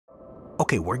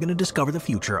Okay, we're going to discover the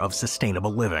future of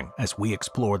sustainable living as we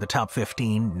explore the top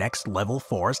 15 next-level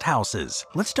forest houses.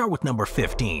 Let's start with number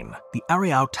 15, the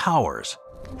Areal Towers.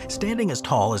 Standing as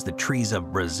tall as the trees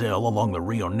of Brazil along the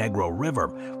Rio Negro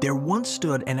River, there once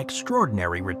stood an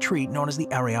extraordinary retreat known as the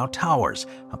Areal Towers,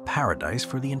 a paradise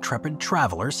for the intrepid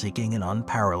traveler seeking an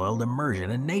unparalleled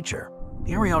immersion in nature.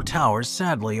 The Areal Towers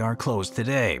sadly are closed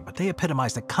today, but they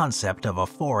epitomize the concept of a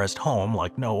forest home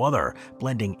like no other,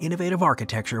 blending innovative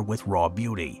architecture with raw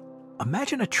beauty.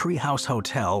 Imagine a treehouse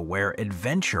hotel where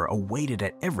adventure awaited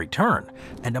at every turn,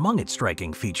 and among its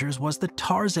striking features was the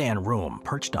Tarzan Room,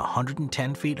 perched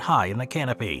 110 feet high in the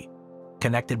canopy.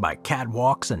 Connected by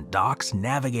catwalks and docks,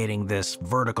 navigating this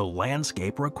vertical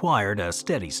landscape required a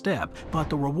steady step, but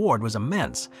the reward was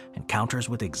immense. Encounters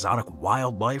with exotic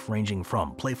wildlife ranging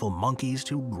from playful monkeys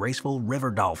to graceful river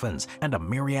dolphins and a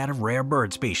myriad of rare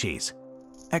bird species.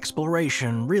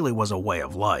 Exploration really was a way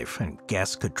of life, and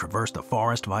guests could traverse the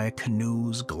forest via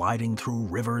canoes, gliding through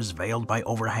rivers veiled by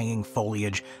overhanging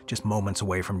foliage, just moments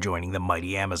away from joining the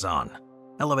mighty Amazon.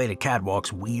 Elevated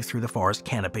catwalks weave through the forest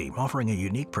canopy, offering a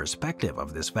unique perspective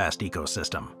of this vast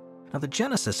ecosystem. Now, the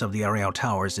genesis of the Areal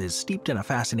Towers is steeped in a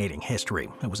fascinating history.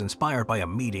 It was inspired by a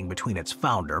meeting between its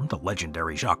founder, the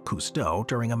legendary Jacques Cousteau,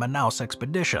 during a Manaus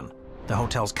expedition. The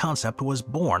hotel's concept was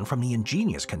born from the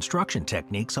ingenious construction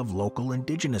techniques of local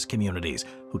indigenous communities,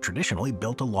 who traditionally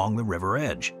built along the river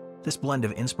edge. This blend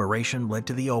of inspiration led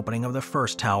to the opening of the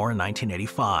first tower in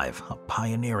 1985, a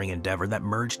pioneering endeavor that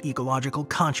merged ecological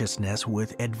consciousness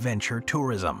with adventure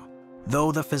tourism.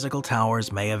 Though the physical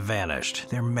towers may have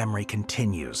vanished, their memory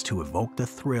continues to evoke the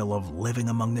thrill of living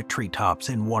among the treetops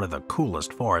in one of the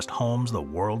coolest forest homes the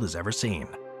world has ever seen.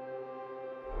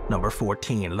 Number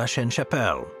 14, La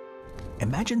Chapelle.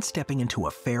 Imagine stepping into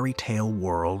a fairy tale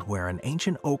world where an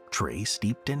ancient oak tree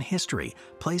steeped in history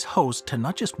plays host to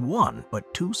not just one,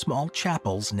 but two small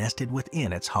chapels nested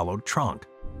within its hollowed trunk.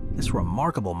 This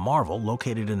remarkable marvel,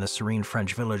 located in the serene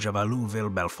French village of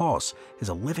Allouville-Belfos, is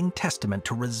a living testament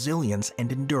to resilience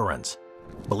and endurance.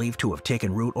 Believed to have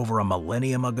taken root over a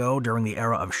millennium ago during the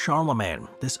era of Charlemagne,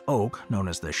 this oak, known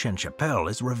as the Chapelle,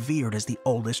 is revered as the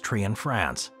oldest tree in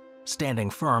France. Standing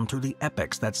firm through the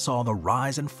epochs that saw the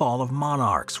rise and fall of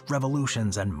monarchs,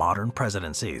 revolutions, and modern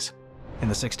presidencies. In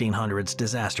the 1600s,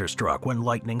 disaster struck when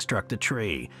lightning struck the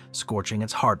tree, scorching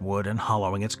its heartwood and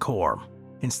hollowing its core.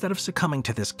 Instead of succumbing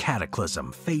to this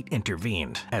cataclysm, fate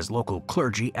intervened, as local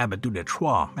clergy Abbé de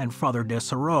Troyes and Father de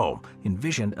Sarreau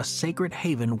envisioned a sacred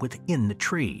haven within the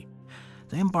tree.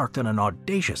 They embarked on an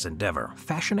audacious endeavor,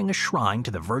 fashioning a shrine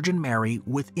to the Virgin Mary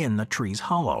within the tree's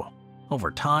hollow. Over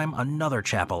time, another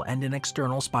chapel and an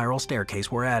external spiral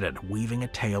staircase were added, weaving a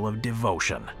tale of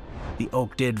devotion. The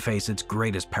oak did face its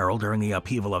greatest peril during the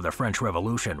upheaval of the French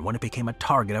Revolution, when it became a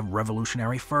target of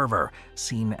revolutionary fervor,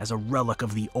 seen as a relic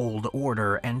of the old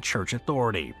order and church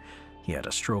authority. Yet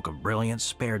a stroke of brilliance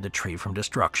spared the tree from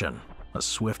destruction. A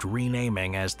swift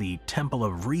renaming as the Temple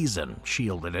of Reason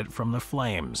shielded it from the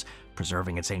flames,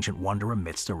 preserving its ancient wonder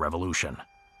amidst the revolution.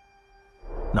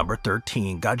 Number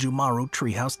 13, Gajumaru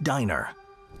Treehouse Diner.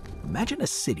 Imagine a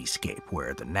cityscape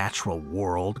where the natural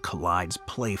world collides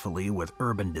playfully with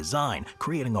urban design,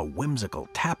 creating a whimsical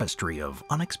tapestry of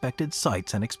unexpected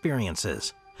sights and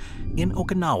experiences. In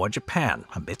Okinawa, Japan,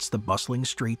 amidst the bustling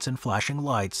streets and flashing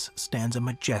lights, stands a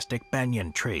majestic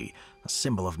banyan tree, a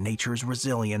symbol of nature's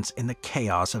resilience in the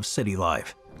chaos of city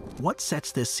life. What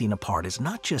sets this scene apart is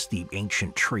not just the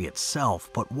ancient tree itself,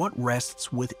 but what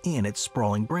rests within its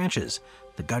sprawling branches.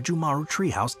 The Gajumaru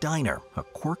Treehouse Diner, a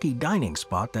quirky dining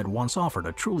spot that once offered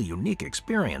a truly unique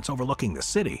experience overlooking the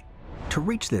city. To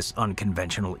reach this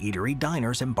unconventional eatery,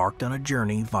 diners embarked on a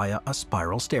journey via a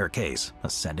spiral staircase,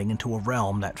 ascending into a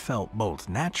realm that felt both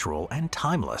natural and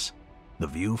timeless. The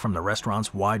view from the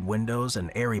restaurant's wide windows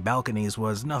and airy balconies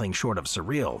was nothing short of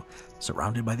surreal.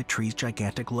 Surrounded by the tree's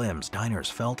gigantic limbs, diners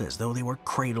felt as though they were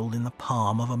cradled in the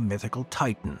palm of a mythical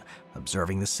titan,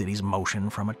 observing the city's motion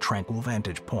from a tranquil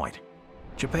vantage point.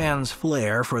 Japan's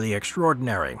flair for the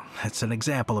extraordinary. It's an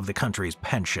example of the country's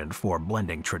penchant for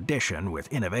blending tradition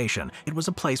with innovation. It was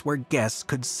a place where guests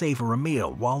could savor a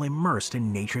meal while immersed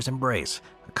in nature's embrace,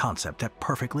 a concept that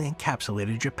perfectly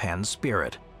encapsulated Japan's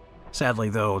spirit. Sadly,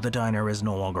 though, the diner is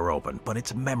no longer open, but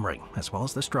its memory, as well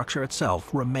as the structure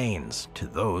itself, remains to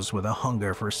those with a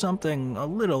hunger for something a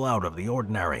little out of the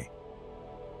ordinary.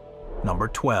 Number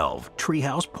 12,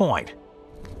 Treehouse Point.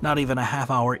 Not even a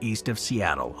half-hour east of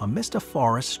Seattle, amidst a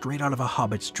forest straight out of a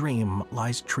hobbit's dream,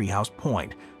 lies Treehouse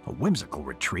Point, a whimsical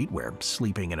retreat where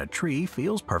sleeping in a tree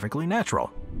feels perfectly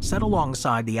natural. Set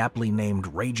alongside the aptly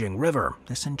named Raging River,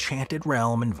 this enchanted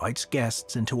realm invites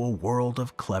guests into a world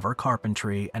of clever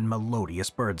carpentry and melodious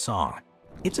birdsong.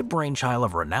 It's a brainchild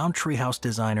of renowned treehouse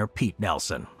designer Pete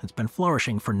Nelson. It's been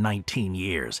flourishing for 19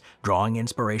 years, drawing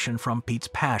inspiration from Pete's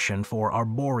passion for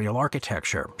arboreal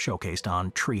architecture, showcased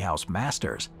on Treehouse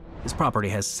Masters. This property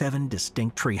has 7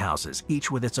 distinct treehouses,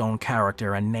 each with its own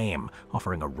character and name,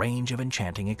 offering a range of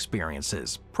enchanting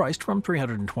experiences, priced from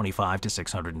 $325 to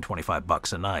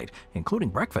 $625 a night, including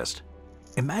breakfast.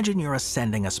 Imagine you're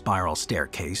ascending a spiral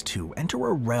staircase to enter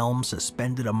a realm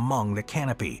suspended among the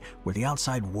canopy, where the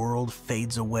outside world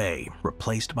fades away,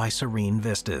 replaced by serene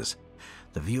vistas.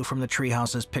 The view from the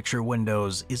treehouse's picture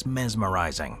windows is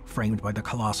mesmerizing, framed by the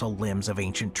colossal limbs of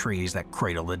ancient trees that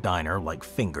cradle the diner like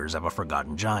fingers of a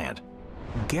forgotten giant.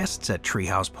 Guests at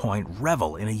Treehouse Point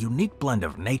revel in a unique blend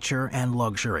of nature and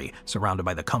luxury, surrounded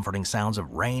by the comforting sounds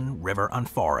of rain, river, and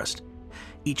forest.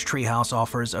 Each treehouse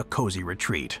offers a cozy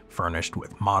retreat, furnished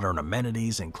with modern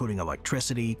amenities including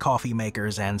electricity, coffee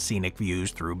makers, and scenic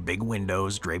views through big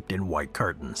windows draped in white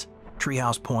curtains.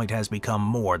 Treehouse Point has become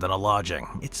more than a lodging.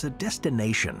 It's a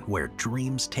destination where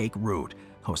dreams take root,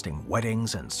 hosting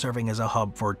weddings and serving as a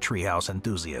hub for treehouse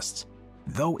enthusiasts.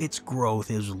 Though its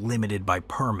growth is limited by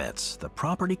permits, the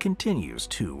property continues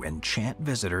to enchant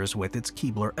visitors with its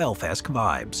Keebler Elf-esque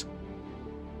vibes.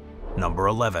 Number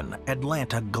 11.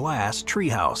 Atlanta Glass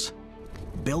Treehouse.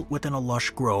 Built within a lush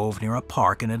grove near a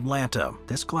park in Atlanta,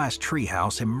 this glass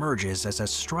treehouse emerges as a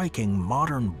striking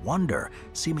modern wonder,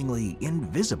 seemingly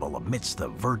invisible amidst the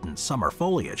verdant summer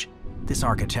foliage. This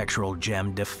architectural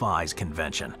gem defies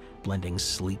convention, blending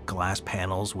sleek glass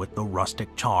panels with the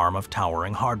rustic charm of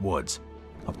towering hardwoods.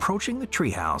 Approaching the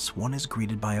treehouse, one is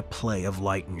greeted by a play of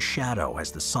light and shadow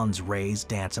as the sun's rays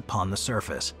dance upon the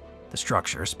surface. The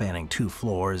structure, spanning 2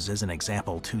 floors, is an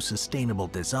example to sustainable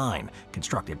design,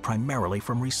 constructed primarily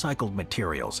from recycled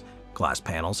materials, glass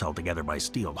panels held together by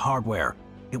steel hardware.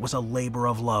 It was a labor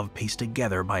of love pieced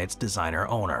together by its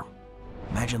designer-owner.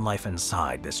 Imagine life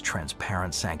inside this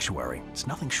transparent sanctuary. It's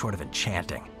nothing short of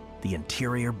enchanting. The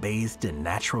interior, bathed in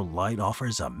natural light,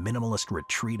 offers a minimalist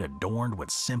retreat adorned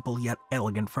with simple yet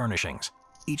elegant furnishings.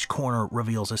 Each corner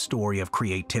reveals a story of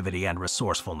creativity and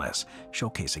resourcefulness,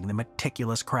 showcasing the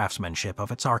meticulous craftsmanship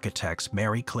of its architects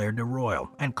Mary Claire DeRoyal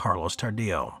and Carlos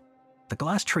Tardillo. The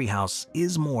glass treehouse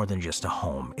is more than just a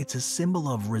home. It's a symbol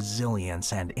of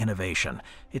resilience and innovation.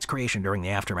 Its creation during the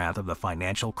aftermath of the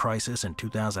financial crisis in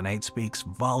 2008 speaks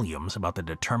volumes about the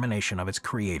determination of its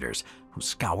creators, who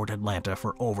scoured Atlanta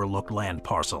for overlooked land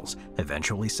parcels,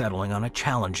 eventually settling on a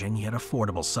challenging yet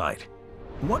affordable site.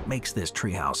 What makes this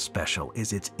treehouse special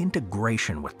is its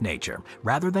integration with nature.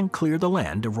 Rather than clear the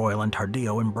land, DeRoyal and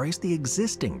Tardillo embraced the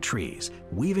existing trees,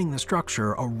 weaving the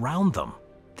structure around them.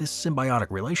 This symbiotic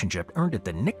relationship earned it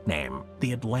the nickname,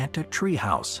 the Atlanta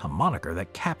Treehouse, a moniker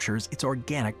that captures its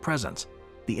organic presence.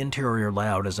 The interior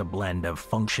layout is a blend of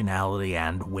functionality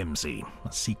and whimsy.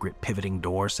 A secret pivoting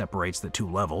door separates the 2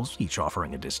 levels, each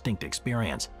offering a distinct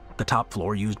experience. The top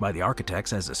floor, used by the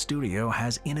architects as a studio,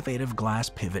 has innovative glass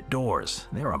pivot doors.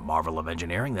 They're a marvel of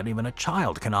engineering that even a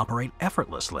child can operate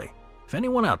effortlessly. If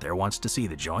anyone out there wants to see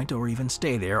the joint or even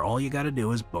stay there, all you gotta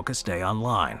do is book a stay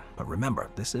online. But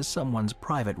remember, this is someone's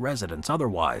private residence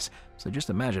otherwise, so just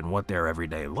imagine what their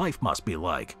everyday life must be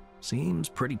like. Seems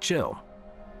pretty chill.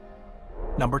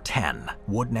 Number 10.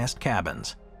 Wood Nest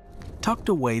Cabins. Tucked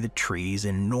away the trees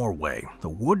in Norway, the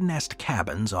wood nest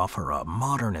cabins offer a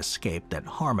modern escape that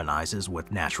harmonizes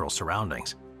with natural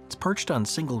surroundings. It's perched on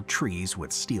single trees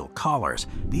with steel collars.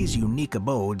 These unique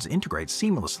abodes integrate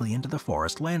seamlessly into the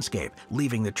forest landscape,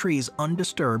 leaving the trees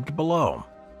undisturbed below.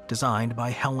 Designed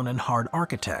by Helen and Hard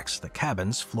architects, the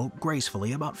cabins float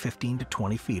gracefully about 15 to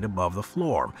 20 feet above the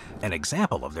floor, an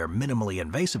example of their minimally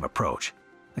invasive approach.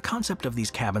 The concept of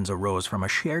these cabins arose from a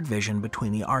shared vision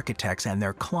between the architects and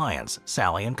their clients,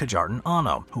 Sally and Kajartan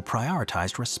Ano, who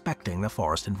prioritized respecting the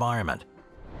forest environment.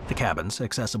 The cabins,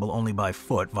 accessible only by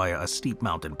foot via a steep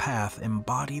mountain path,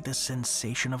 embody the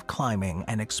sensation of climbing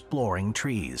and exploring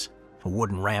trees. A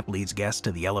wooden ramp leads guests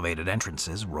to the elevated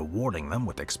entrances, rewarding them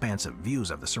with expansive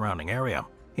views of the surrounding area.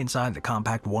 Inside, the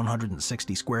compact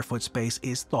 160-square-foot space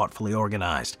is thoughtfully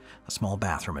organized. A small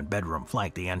bathroom and bedroom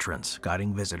flank the entrance,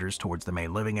 guiding visitors towards the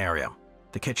main living area.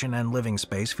 The kitchen and living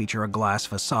space feature a glass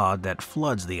facade that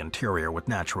floods the interior with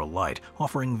natural light,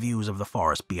 offering views of the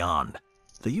forest beyond.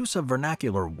 The use of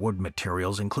vernacular wood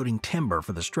materials, including timber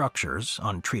for the structures,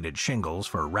 untreated shingles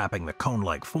for wrapping the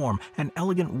cone-like form, and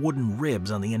elegant wooden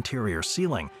ribs on the interior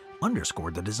ceiling,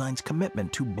 underscored the design's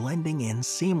commitment to blending in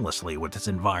seamlessly with its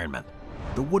environment.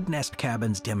 The wood nest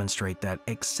cabins demonstrate that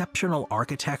exceptional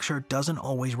architecture doesn't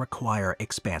always require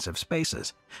expansive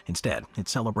spaces. Instead, it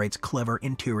celebrates clever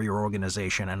interior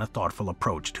organization and a thoughtful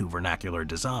approach to vernacular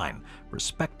design,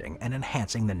 respecting and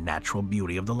enhancing the natural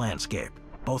beauty of the landscape.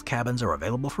 Both cabins are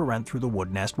available for rent through the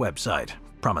Wood Nest website,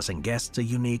 promising guests a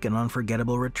unique and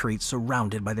unforgettable retreat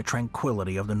surrounded by the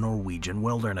tranquility of the Norwegian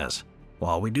wilderness.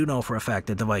 While we do know for a fact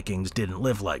that the Vikings didn't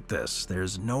live like this,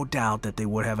 there's no doubt that they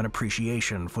would have an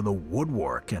appreciation for the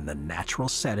woodwork and the natural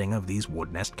setting of these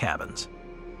Wood Nest cabins.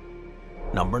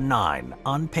 Number 9.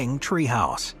 Anping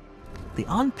Treehouse. The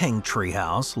Anping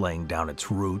Treehouse, laying down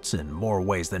its roots in more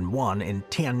ways than one in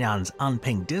Tiannan's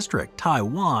Anping district,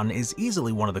 Taiwan, is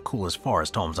easily one of the coolest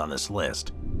forest homes on this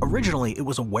list. Originally, it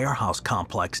was a warehouse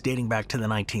complex dating back to the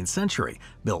 19th century,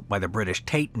 built by the British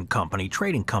Tate & Company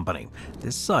Trading Company.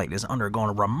 This site has undergone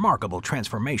a remarkable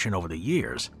transformation over the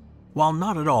years. While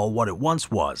not at all what it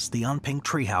once was, the Anping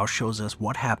Treehouse shows us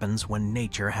what happens when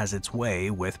nature has its way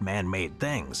with man-made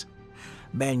things.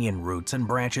 Banyan roots and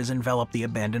branches envelop the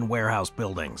abandoned warehouse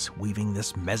buildings, weaving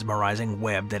this mesmerizing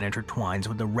web that intertwines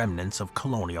with the remnants of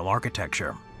colonial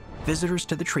architecture. Visitors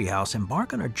to the treehouse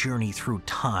embark on a journey through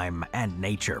time and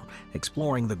nature.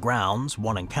 Exploring the grounds,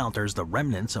 one encounters the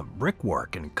remnants of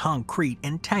brickwork and concrete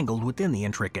entangled within the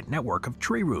intricate network of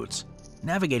tree roots.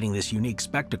 Navigating this unique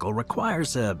spectacle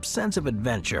requires a sense of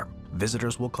adventure.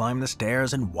 Visitors will climb the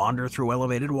stairs and wander through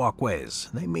elevated walkways.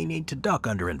 They may need to duck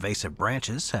under invasive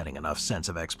branches, adding enough sense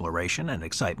of exploration and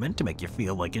excitement to make you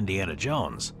feel like Indiana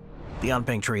Jones. The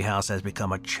Anping Treehouse has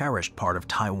become a cherished part of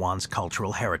Taiwan's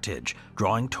cultural heritage,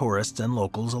 drawing tourists and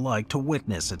locals alike to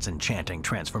witness its enchanting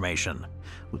transformation.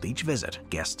 With each visit,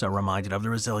 guests are reminded of the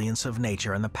resilience of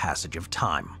nature and the passage of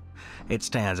time. It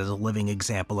stands as a living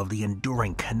example of the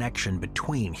enduring connection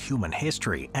between human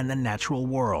history and the natural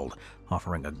world,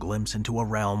 offering a glimpse into a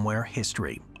realm where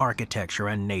history, architecture,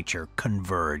 and nature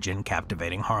converge in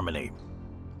captivating harmony.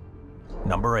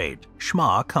 Number 8.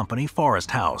 Schma Company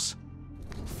Forest House.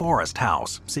 Forest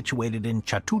House, situated in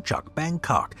Chatuchak,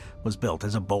 Bangkok, was built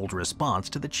as a bold response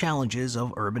to the challenges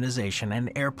of urbanization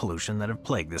and air pollution that have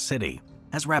plagued the city.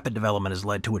 As rapid development has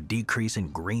led to a decrease in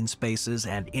green spaces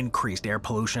and increased air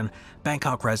pollution,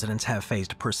 Bangkok residents have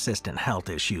faced persistent health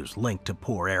issues linked to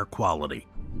poor air quality.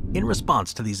 In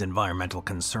response to these environmental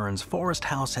concerns, Forest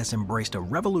House has embraced a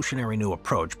revolutionary new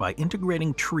approach by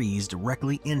integrating trees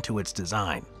directly into its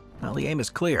design. Now, the aim is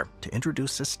clear: to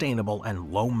introduce sustainable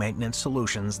and low-maintenance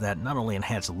solutions that not only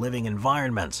enhance living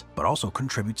environments, but also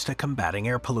contributes to combating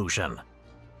air pollution.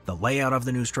 The layout of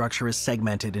the new structure is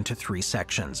segmented into 3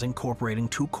 sections, incorporating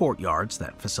 2 courtyards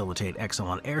that facilitate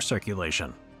excellent air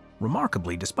circulation.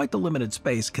 Remarkably, despite the limited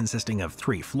space consisting of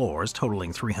 3 floors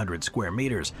totaling 300 square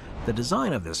meters, the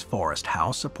design of this forest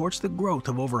house supports the growth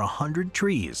of over 100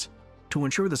 trees. To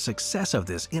ensure the success of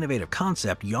this innovative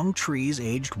concept, young trees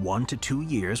aged 1 to 2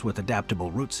 years with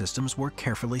adaptable root systems were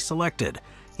carefully selected.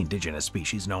 Indigenous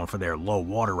species known for their low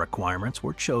water requirements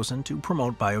were chosen to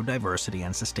promote biodiversity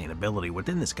and sustainability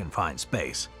within this confined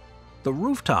space. The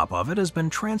rooftop of it has been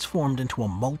transformed into a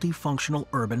multifunctional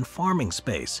urban farming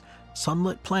space.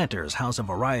 Sunlit planters house a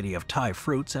variety of Thai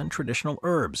fruits and traditional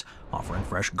herbs, offering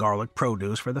fresh garlic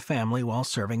produce for the family while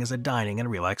serving as a dining and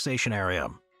relaxation area.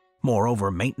 Moreover,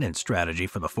 maintenance strategy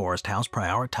for the forest house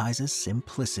prioritizes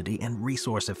simplicity and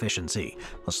resource efficiency.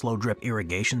 A slow drip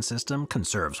irrigation system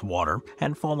conserves water,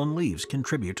 and fallen leaves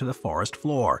contribute to the forest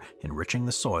floor, enriching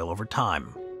the soil over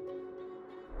time.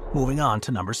 Moving on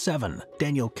to number 7,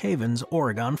 Daniel Caven's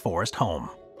Oregon Forest Home.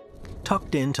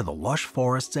 Tucked into the lush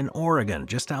forests in Oregon,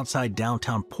 just outside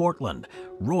downtown Portland,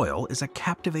 Royal is a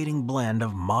captivating blend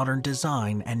of modern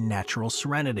design and natural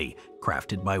serenity,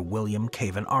 crafted by William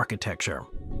Caven Architecture.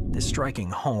 This striking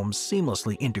home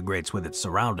seamlessly integrates with its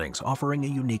surroundings, offering a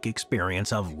unique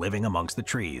experience of living amongst the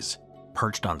trees.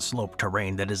 Perched on sloped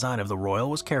terrain, the design of the Royal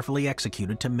was carefully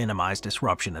executed to minimize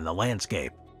disruption in the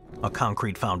landscape. A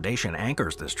concrete foundation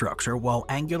anchors the structure, while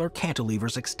angular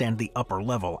cantilevers extend the upper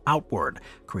level outward,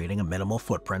 creating a minimal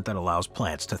footprint that allows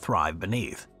plants to thrive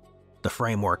beneath. The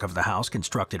framework of the house,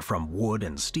 constructed from wood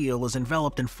and steel, is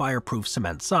enveloped in fireproof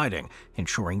cement siding,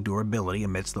 ensuring durability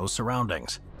amidst those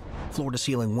surroundings.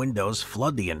 Floor-to-ceiling windows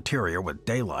flood the interior with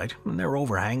daylight, and their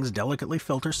overhangs delicately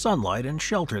filter sunlight and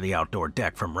shelter the outdoor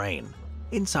deck from rain.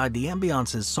 Inside, the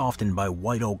ambiance is softened by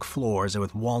white oak floors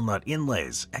with walnut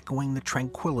inlays, echoing the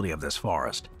tranquility of this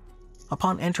forest.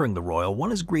 Upon entering the Royal,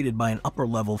 one is greeted by an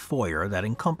upper-level foyer that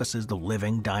encompasses the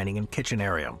living, dining, and kitchen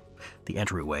area. The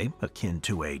entryway, akin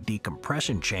to a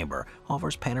decompression chamber,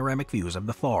 offers panoramic views of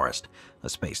the forest, a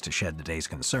space to shed the day's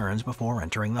concerns before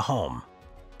entering the home.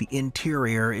 The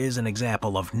interior is an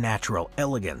example of natural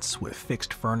elegance, with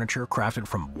fixed furniture crafted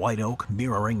from white oak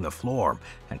mirroring the floor,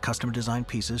 and custom-designed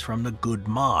pieces from the Good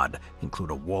Mod include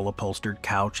a wool-upholstered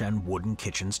couch and wooden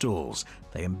kitchen stools.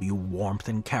 They imbue warmth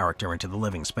and character into the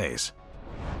living space.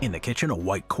 In the kitchen, a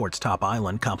white quartz-top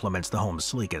island complements the home's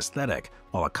sleek aesthetic,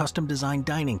 while a custom-designed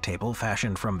dining table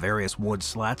fashioned from various wood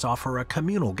slats offer a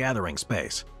communal gathering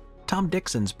space. Tom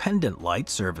Dixon's pendant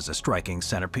lights serve as a striking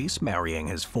centerpiece, marrying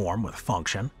his form with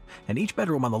function, and each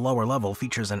bedroom on the lower level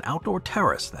features an outdoor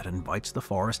terrace that invites the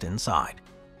forest inside.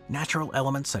 Natural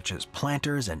elements such as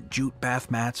planters and jute bath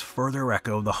mats further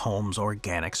echo the home's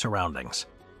organic surroundings.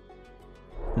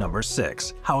 Number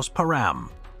 6. House Param.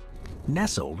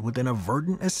 Nestled within a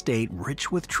verdant estate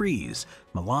rich with trees,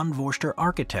 Milan Vorster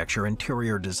architecture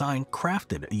interior design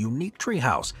crafted a unique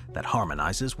treehouse that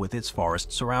harmonizes with its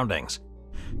forest surroundings.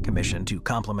 Commissioned to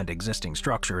complement existing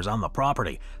structures on the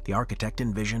property, the architect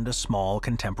envisioned a small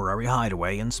contemporary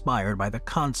hideaway inspired by the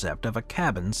concept of a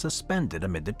cabin suspended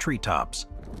amid the treetops.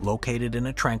 Located in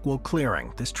a tranquil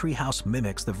clearing, this treehouse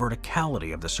mimics the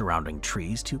verticality of the surrounding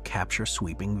trees to capture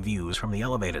sweeping views from the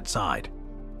elevated side.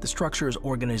 The structure's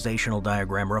organizational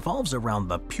diagram revolves around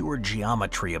the pure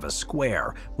geometry of a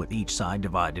square, with each side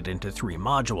divided into 3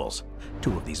 modules.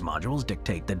 2 of these modules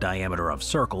dictate the diameter of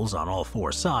circles on all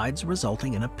 4 sides,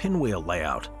 resulting in a pinwheel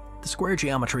layout. The square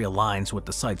geometry aligns with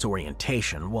the site's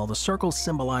orientation, while the circles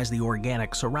symbolize the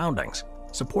organic surroundings.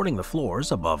 Supporting the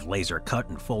floors, above laser-cut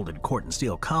and folded corten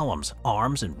steel columns,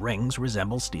 arms and rings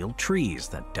resemble steel trees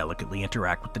that delicately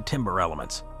interact with the timber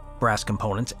elements. Brass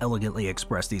components elegantly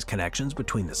express these connections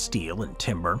between the steel and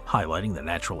timber, highlighting the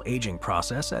natural aging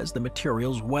process as the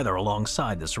materials weather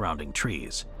alongside the surrounding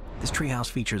trees. This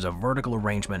treehouse features a vertical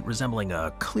arrangement resembling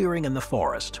a clearing in the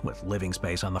forest, with living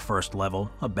space on the first level,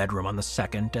 a bedroom on the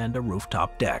second, and a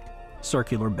rooftop deck.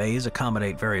 Circular bays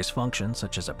accommodate various functions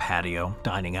such as a patio,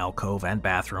 dining alcove, and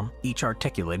bathroom, each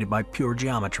articulated by pure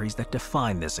geometries that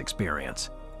define this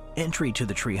experience. Entry to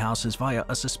the treehouse is via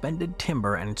a suspended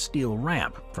timber and steel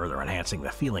ramp, further enhancing the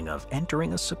feeling of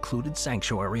entering a secluded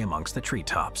sanctuary amongst the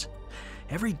treetops.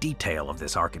 Every detail of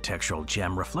this architectural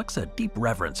gem reflects a deep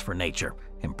reverence for nature,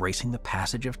 embracing the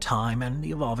passage of time and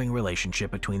the evolving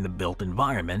relationship between the built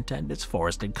environment and its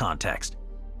forested context.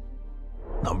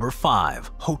 Number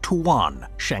 5. Hotuwan,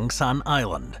 Shengshan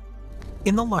Island.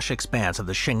 In the lush expanse of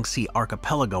the Shengsi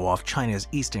archipelago off China's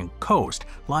eastern coast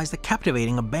lies the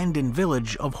captivating abandoned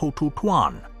village of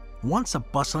Hotutuan. Once a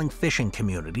bustling fishing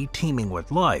community teeming with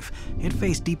life, it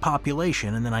faced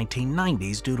depopulation in the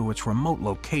 1990s due to its remote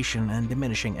location and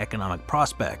diminishing economic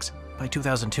prospects. By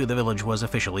 2002, the village was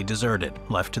officially deserted,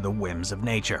 left to the whims of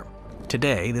nature.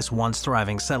 Today, this once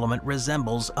thriving settlement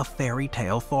resembles a fairy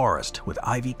tale forest, with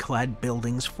ivy-clad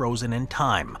buildings frozen in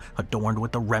time, adorned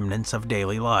with the remnants of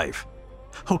daily life.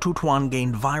 Hotutuan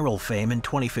gained viral fame in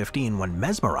 2015 when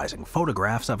mesmerizing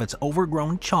photographs of its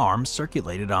overgrown charm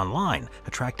circulated online,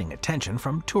 attracting attention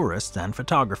from tourists and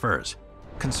photographers.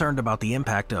 Concerned about the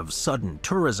impact of sudden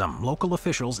tourism, local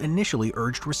officials initially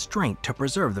urged restraint to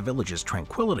preserve the village's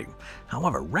tranquility.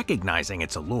 However, recognizing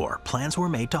its allure, plans were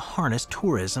made to harness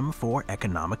tourism for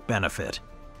economic benefit.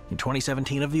 In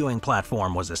 2017, a viewing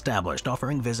platform was established,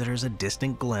 offering visitors a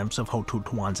distant glimpse of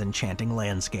Hotutuan's enchanting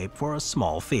landscape for a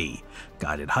small fee.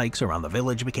 Guided hikes around the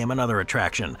village became another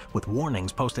attraction, with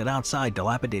warnings posted outside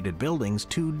dilapidated buildings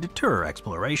to deter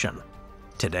exploration.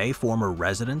 Today, former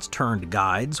residents turned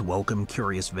guides welcome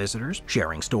curious visitors,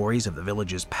 sharing stories of the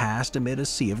village's past amid a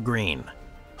sea of green.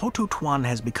 Hotutuan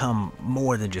has become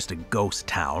more than just a ghost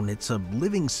town. It's a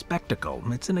living spectacle.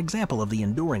 It's an example of the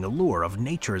enduring allure of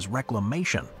nature's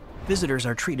reclamation. Visitors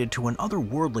are treated to an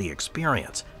otherworldly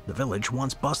experience. The village,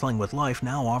 once bustling with life,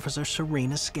 now offers a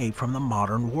serene escape from the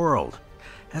modern world.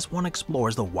 As one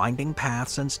explores the winding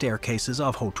paths and staircases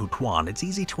of Hotutuan, it's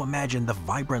easy to imagine the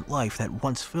vibrant life that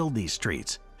once filled these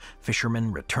streets.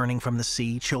 Fishermen returning from the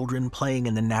sea, children playing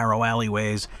in the narrow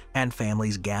alleyways, and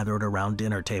families gathered around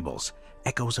dinner tables.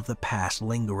 Echoes of the past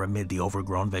linger amid the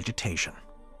overgrown vegetation.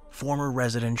 Former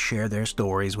residents share their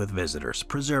stories with visitors,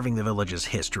 preserving the village's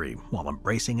history while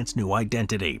embracing its new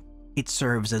identity. It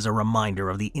serves as a reminder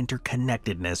of the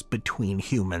interconnectedness between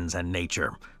humans and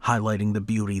nature, highlighting the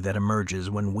beauty that emerges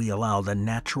when we allow the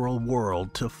natural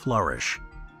world to flourish.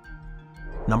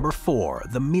 Number 4.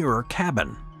 The Mirror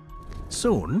Cabin.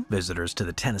 Soon, visitors to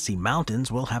the Tennessee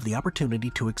mountains will have the opportunity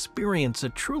to experience a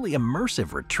truly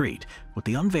immersive retreat with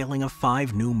the unveiling of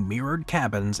 5 new mirrored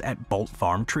cabins at Bolt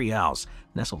Farm Treehouse,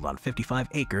 nestled on 55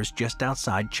 acres just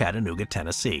outside Chattanooga,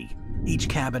 Tennessee. Each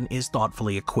cabin is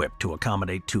thoughtfully equipped to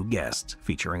accommodate 2 guests,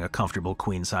 featuring a comfortable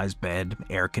queen-size bed,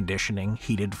 air conditioning,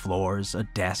 heated floors, a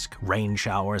desk, rain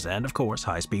showers, and of course,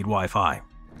 high-speed Wi-Fi.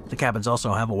 The cabins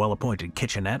also have a well-appointed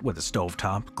kitchenette with a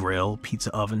stovetop, grill,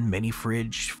 pizza oven, mini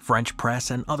fridge, French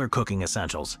press, and other cooking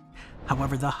essentials.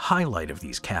 However, the highlight of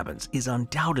these cabins is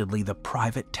undoubtedly the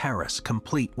private terrace,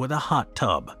 complete with a hot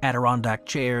tub, Adirondack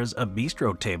chairs, a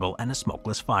bistro table, and a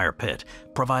smokeless fire pit,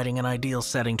 providing an ideal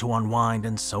setting to unwind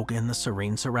and soak in the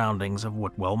serene surroundings of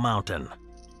Whitwell Mountain.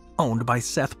 Owned by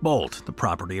Seth Bolt, the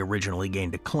property originally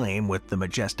gained acclaim with the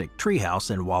majestic treehouse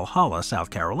in Walhalla,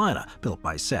 South Carolina, built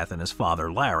by Seth and his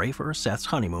father Larry for Seth's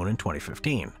honeymoon in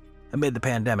 2015. Amid the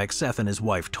pandemic, Seth and his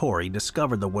wife Tori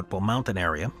discovered the Whitwell Mountain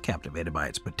area, captivated by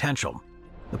its potential.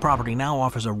 The property now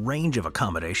offers a range of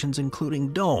accommodations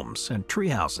including domes and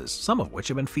treehouses, some of which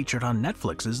have been featured on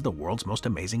Netflix's The World's Most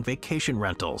Amazing Vacation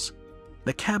Rentals.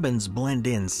 The cabins blend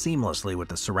in seamlessly with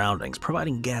the surroundings,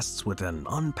 providing guests with an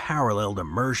unparalleled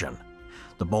immersion.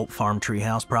 The Bolt Farm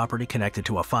Treehouse property, connected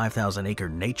to a 5,000-acre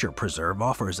nature preserve,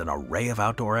 offers an array of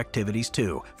outdoor activities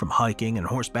too, from hiking and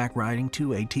horseback riding to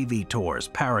ATV tours,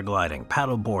 paragliding,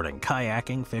 paddleboarding,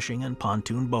 kayaking, fishing, and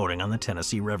pontoon boating on the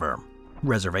Tennessee River.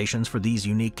 Reservations for these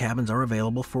unique cabins are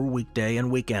available for weekday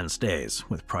and weekend stays,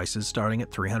 with prices starting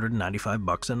at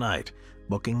 $395 a night.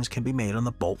 Bookings can be made on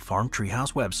the Bolt Farm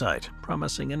Treehouse website,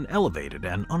 promising an elevated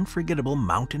and unforgettable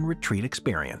mountain retreat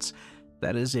experience.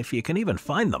 That is, if you can even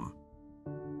find them.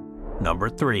 Number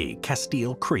 3.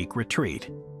 Castile Creek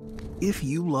Retreat. If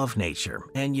you love nature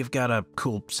and you've got a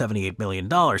cool $78 million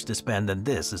to spend, then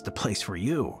this is the place for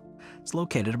you. It's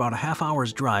located about a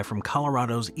half-hour's drive from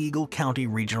Colorado's Eagle County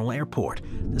Regional Airport.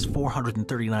 This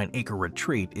 439-acre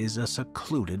retreat is a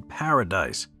secluded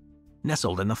paradise.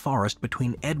 Nestled in the forest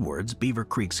between Edwards, Beaver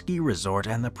Creek Ski Resort,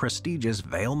 and the prestigious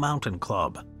Vail Mountain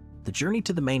Club. The journey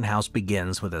to the main house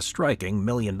begins with a striking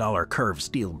million-dollar curved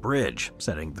steel bridge,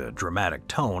 setting the dramatic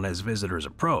tone as visitors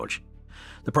approach.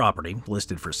 The property,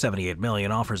 listed for $78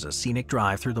 million, offers a scenic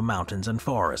drive through the mountains and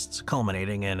forests,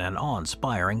 culminating in an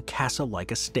awe-inspiring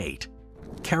castle-like estate.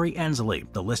 Carrie Ansley,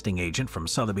 the listing agent from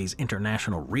Sotheby's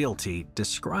International Realty,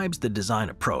 describes the design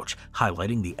approach,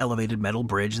 highlighting the elevated metal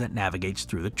bridge that navigates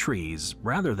through the trees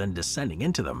rather than descending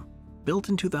into them. Built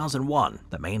in 2001,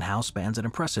 the main house spans an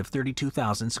impressive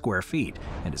 32,000 square feet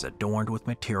and is adorned with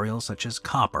materials such as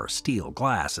copper, steel,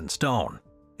 glass, and stone.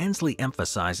 Ansley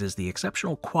emphasizes the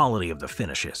exceptional quality of the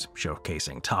finishes,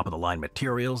 showcasing top-of-the-line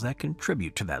materials that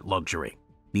contribute to that luxury.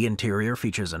 The interior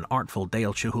features an artful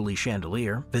Dale Chihuly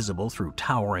chandelier, visible through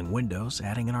towering windows,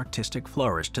 adding an artistic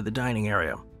flourish to the dining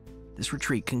area. This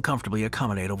retreat can comfortably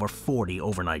accommodate over 40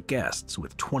 overnight guests,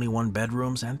 with 21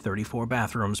 bedrooms and 34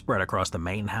 bathrooms spread across the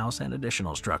main house and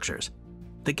additional structures.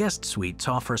 The guest suites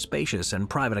offer spacious and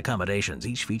private accommodations,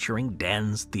 each featuring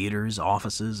dens, theaters,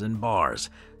 offices, and bars.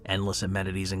 Endless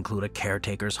amenities include a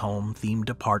caretaker's home, themed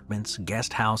apartments,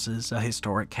 guest houses, a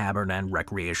historic cabin, and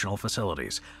recreational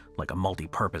facilities, like a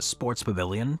multi-purpose sports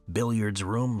pavilion, billiards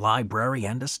room, library,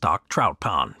 and a stocked trout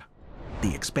pond.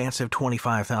 The expansive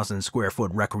 25,000 square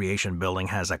foot recreation building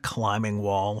has a climbing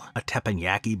wall, a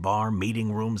teppanyaki bar,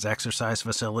 meeting rooms, exercise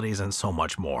facilities, and so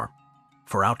much more.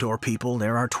 For outdoor people,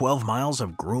 there are 12 miles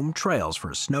of groomed trails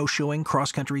for snowshoeing,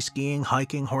 cross-country skiing,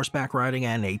 hiking, horseback riding,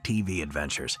 and ATV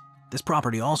adventures. This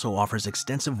property also offers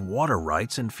extensive water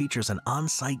rights and features an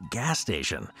on-site gas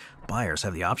station. Buyers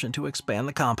have the option to expand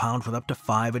the compound with up to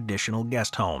 5 additional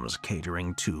guest homes,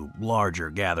 catering to larger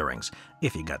gatherings,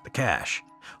 if you got the cash.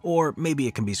 Or maybe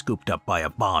it can be scooped up by a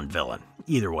Bond villain.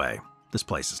 Either way, this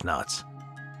place is nuts.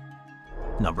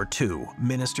 Number 2.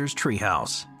 Minister's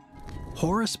Treehouse.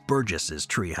 Horace Burgess's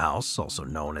treehouse, also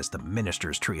known as the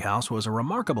Minister's Treehouse, was a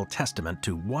remarkable testament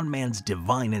to one man's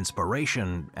divine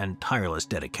inspiration and tireless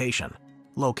dedication.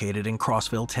 Located in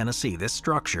Crossville, Tennessee, this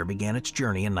structure began its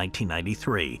journey in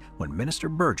 1993 when Minister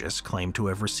Burgess claimed to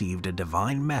have received a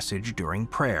divine message during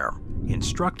prayer,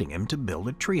 instructing him to build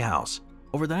a treehouse.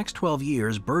 Over the next 12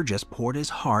 years, Burgess poured his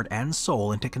heart and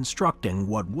soul into constructing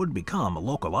what would become a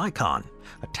local icon,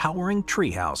 a towering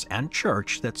treehouse and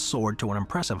church that soared to an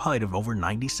impressive height of over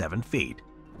 97 feet.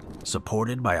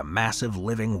 Supported by a massive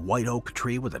living white oak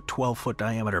tree with a 12-foot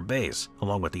diameter base,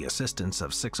 along with the assistance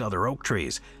of 6 other oak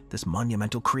trees, this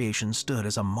monumental creation stood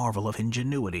as a marvel of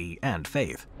ingenuity and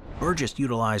faith. Burgess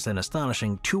utilized an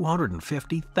astonishing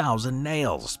 250,000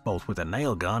 nails, both with a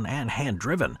nail gun and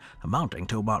hand-driven, amounting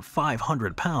to about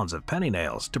 500 pounds of penny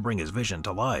nails, to bring his vision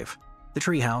to life. The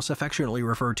treehouse, affectionately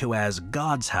referred to as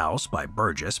God's House by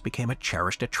Burgess, became a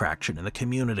cherished attraction in the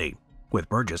community, with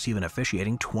Burgess even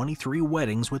officiating 23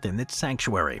 weddings within its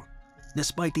sanctuary.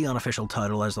 Despite the unofficial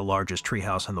title as the largest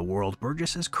treehouse in the world,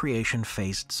 Burgess's creation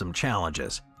faced some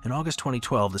challenges. In August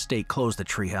 2012, the state closed the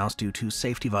treehouse due to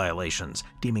safety violations,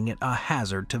 deeming it a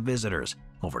hazard to visitors.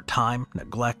 Over time,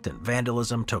 neglect and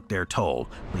vandalism took their toll,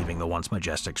 leaving the once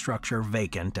majestic structure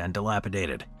vacant and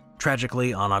dilapidated.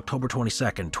 Tragically, on October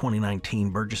 22, 2019,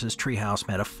 Burgess's treehouse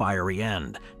met a fiery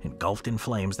end, engulfed in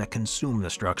flames that consumed the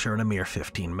structure in a mere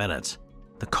 15 minutes.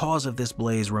 The cause of this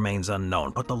blaze remains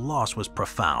unknown, but the loss was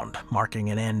profound, marking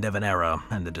an end of an era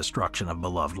and the destruction of a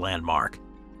beloved landmark.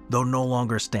 Though no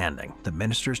longer standing, the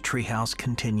minister's treehouse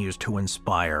continues to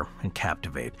inspire and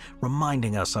captivate,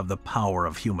 reminding us of the power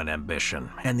of human ambition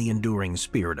and the enduring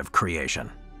spirit of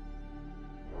creation.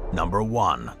 Number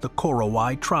 1. The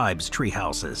Korowai Tribe's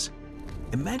Treehouses.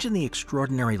 Imagine the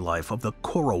extraordinary life of the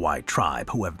Korowai tribe,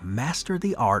 who have mastered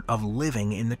the art of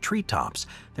living in the treetops,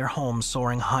 their homes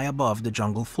soaring high above the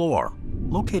jungle floor.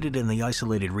 Located in the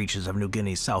isolated reaches of New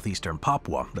Guinea's southeastern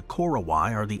Papua, the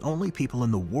Korowai are the only people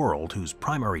in the world whose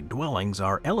primary dwellings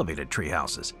are elevated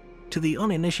treehouses. To the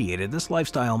uninitiated, this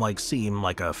lifestyle might seem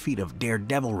like a feat of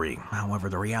daredevilry. However,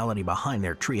 the reality behind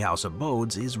their treehouse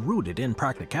abodes is rooted in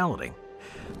practicality.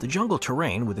 The jungle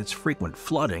terrain, with its frequent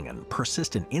flooding and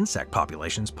persistent insect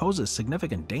populations, poses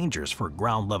significant dangers for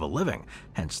ground-level living,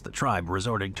 hence the tribe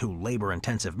resorting to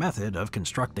labor-intensive method of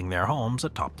constructing their homes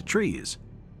atop the trees.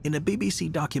 In a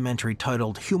BBC documentary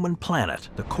titled Human Planet,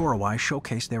 the Korowai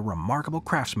showcased their remarkable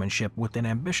craftsmanship with an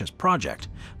ambitious project,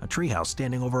 a treehouse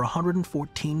standing over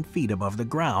 114 feet above the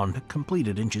ground,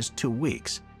 completed in just 2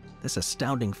 weeks. This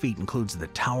astounding feat includes the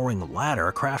towering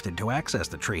ladder crafted to access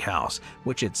the treehouse,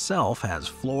 which itself has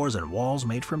floors and walls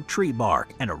made from tree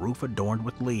bark and a roof adorned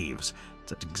with leaves.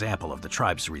 It's an example of the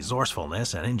tribe's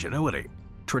resourcefulness and ingenuity.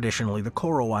 Traditionally, the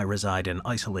Korowai reside in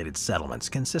isolated settlements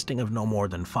consisting of no more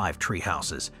than 5 tree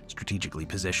houses, strategically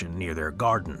positioned near their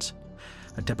gardens.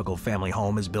 A typical family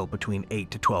home is built between 8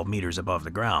 to 12 meters above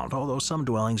the ground, although some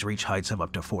dwellings reach heights of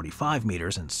up to 45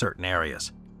 meters in certain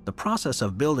areas. The process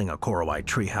of building a Korowai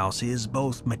treehouse is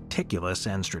both meticulous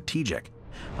and strategic.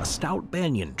 A stout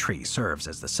banyan tree serves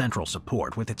as the central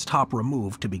support, with its top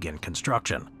removed to begin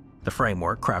construction. The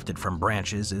framework, crafted from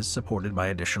branches, is supported by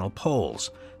additional poles.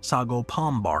 Sago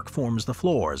palm bark forms the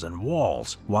floors and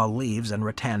walls, while leaves and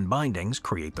rattan bindings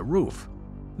create the roof.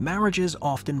 Marriages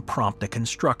often prompt the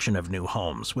construction of new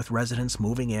homes, with residents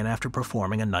moving in after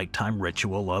performing a nighttime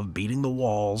ritual of beating the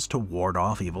walls to ward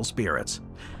off evil spirits.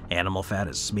 Animal fat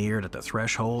is smeared at the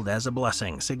threshold as a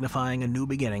blessing, signifying a new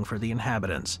beginning for the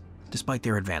inhabitants. Despite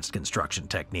their advanced construction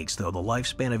techniques, though, the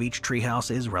lifespan of each treehouse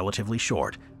is relatively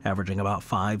short, averaging about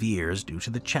 5 years due to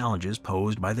the challenges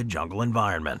posed by the jungle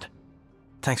environment.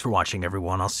 Thanks for watching,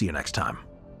 everyone. I'll see you next time.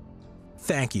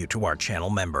 Thank you to our channel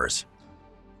members.